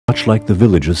much like the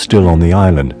villages still on the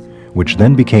island, which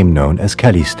then became known as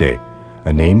Calliste,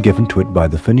 a name given to it by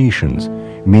the Phoenicians,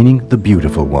 meaning the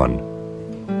beautiful one.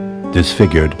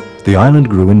 Disfigured, the island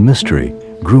grew in mystery,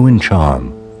 grew in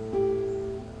charm.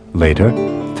 Later,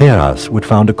 Theras would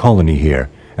found a colony here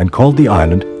and called the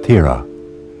island Thera.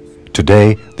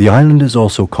 Today, the island is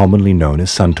also commonly known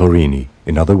as Santorini,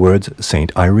 in other words,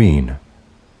 Saint Irene.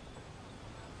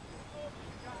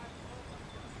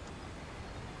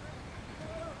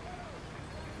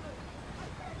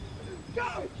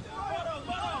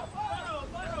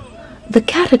 The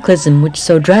cataclysm which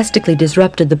so drastically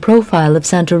disrupted the profile of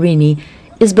Santorini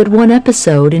is but one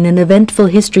episode in an eventful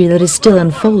history that is still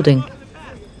unfolding.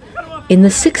 In the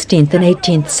 16th and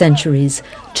 18th centuries,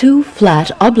 two flat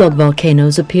oblong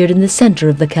volcanoes appeared in the center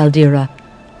of the caldera,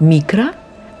 Micra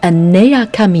and Nea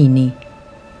Kamini.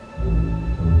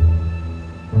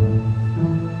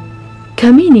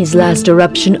 Kamini's last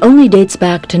eruption only dates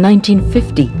back to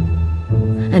 1950.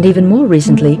 And even more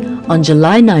recently, on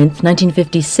July 9,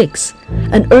 1956,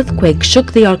 an earthquake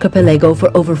shook the archipelago for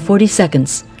over 40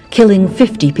 seconds, killing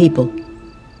 50 people.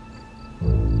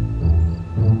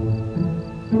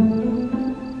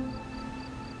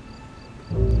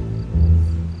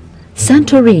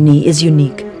 Santorini is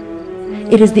unique.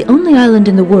 It is the only island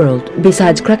in the world,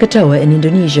 besides Krakatoa in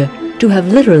Indonesia, to have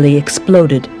literally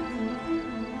exploded.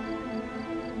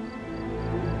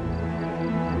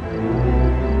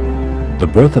 The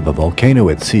birth of a volcano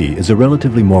at sea is a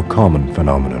relatively more common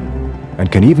phenomenon,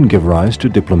 and can even give rise to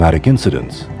diplomatic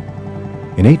incidents.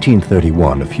 In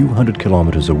 1831, a few hundred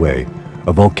kilometers away,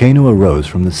 a volcano arose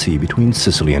from the sea between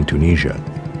Sicily and Tunisia.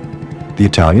 The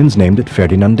Italians named it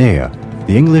Ferdinandea,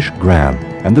 the English Graham,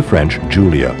 and the French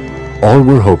Julia. All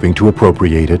were hoping to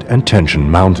appropriate it, and tension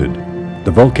mounted.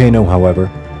 The volcano, however,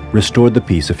 restored the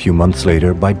peace a few months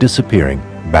later by disappearing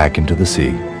back into the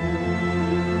sea.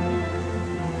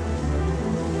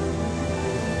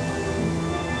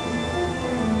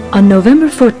 On November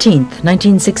 14,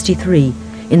 1963,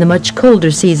 in the much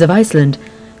colder seas of Iceland,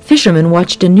 fishermen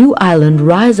watched a new island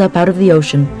rise up out of the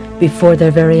ocean before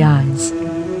their very eyes.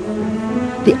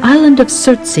 The island of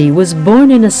Surtsey was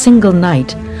born in a single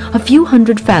night, a few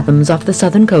hundred fathoms off the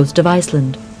southern coast of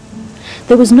Iceland.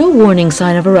 There was no warning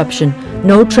sign of eruption,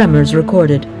 no tremors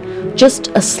recorded, just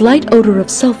a slight odor of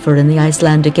sulfur in the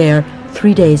Icelandic air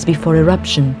 3 days before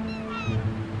eruption.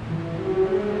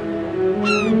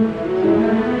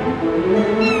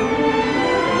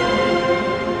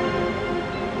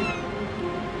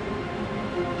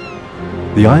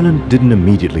 The island didn't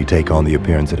immediately take on the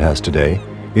appearance it has today.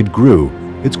 It grew,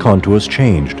 its contours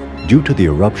changed, due to the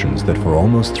eruptions that for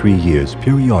almost 3 years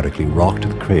periodically rocked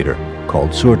the crater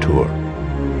called Surtur.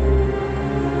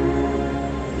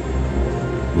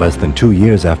 Less than 2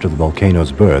 years after the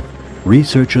volcano's birth,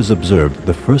 researchers observed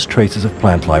the first traces of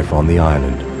plant life on the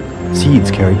island. Seeds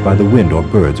carried by the wind or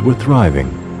birds were thriving.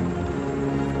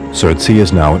 Surtsey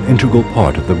is now an integral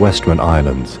part of the Westman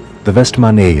Islands, the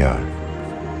Vestmannaeyjar.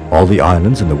 All the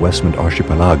islands in the Westman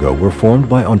archipelago were formed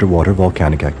by underwater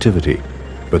volcanic activity,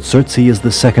 but Surtsey is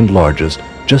the second largest,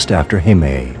 just after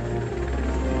Himeji.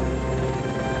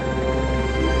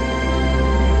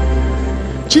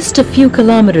 Just a few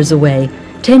kilometers away,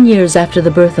 10 years after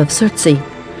the birth of Surtsey,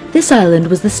 this island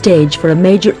was the stage for a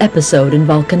major episode in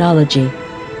volcanology.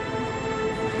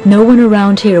 No one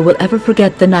around here will ever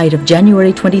forget the night of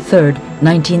January 23,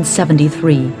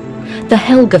 1973. The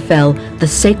Helgafell, the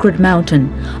sacred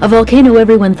mountain, a volcano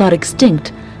everyone thought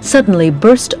extinct, suddenly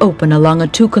burst open along a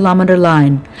 2-kilometer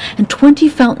line, and 20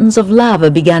 fountains of lava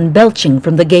began belching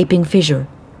from the gaping fissure.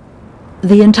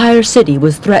 The entire city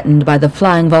was threatened by the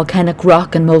flying volcanic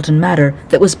rock and molten matter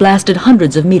that was blasted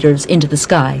hundreds of meters into the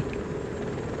sky.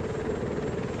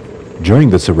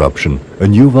 During this eruption, a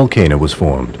new volcano was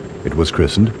formed. It was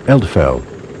christened Eldfell.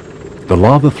 The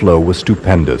lava flow was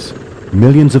stupendous.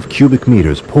 Millions of cubic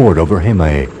meters poured over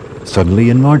Himeji, suddenly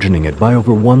enlarging it by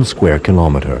over 1 square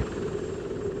kilometer.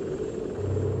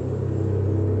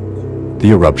 The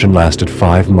eruption lasted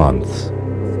 5 months.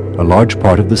 A large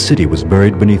part of the city was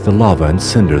buried beneath the lava and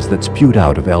cinders that spewed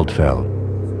out of Eldfell.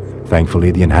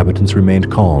 Thankfully, the inhabitants remained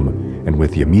calm, and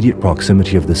with the immediate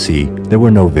proximity of the sea, there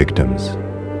were no victims.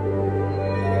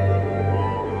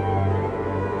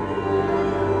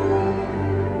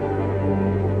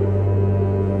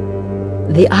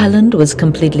 The island was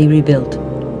completely rebuilt.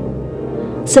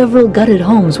 Several gutted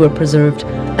homes were preserved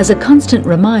as a constant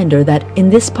reminder that in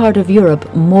this part of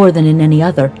Europe, more than in any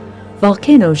other,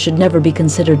 volcanoes should never be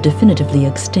considered definitively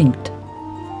extinct.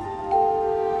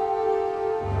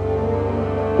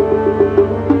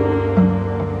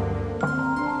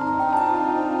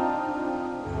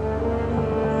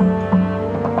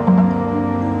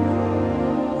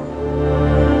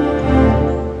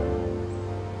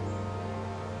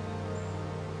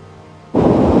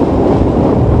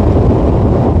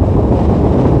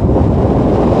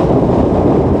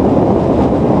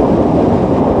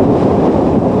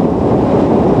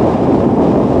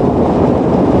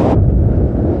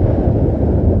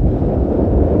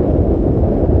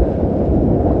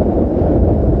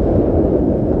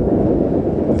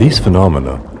 These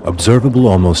phenomena, observable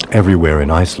almost everywhere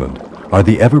in Iceland, are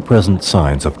the ever-present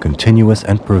signs of continuous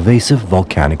and pervasive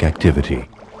volcanic activity.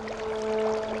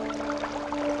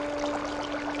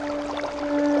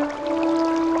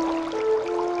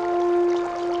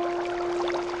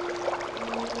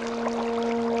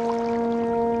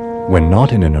 When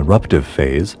not in an eruptive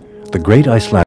phase, the Great Icelandic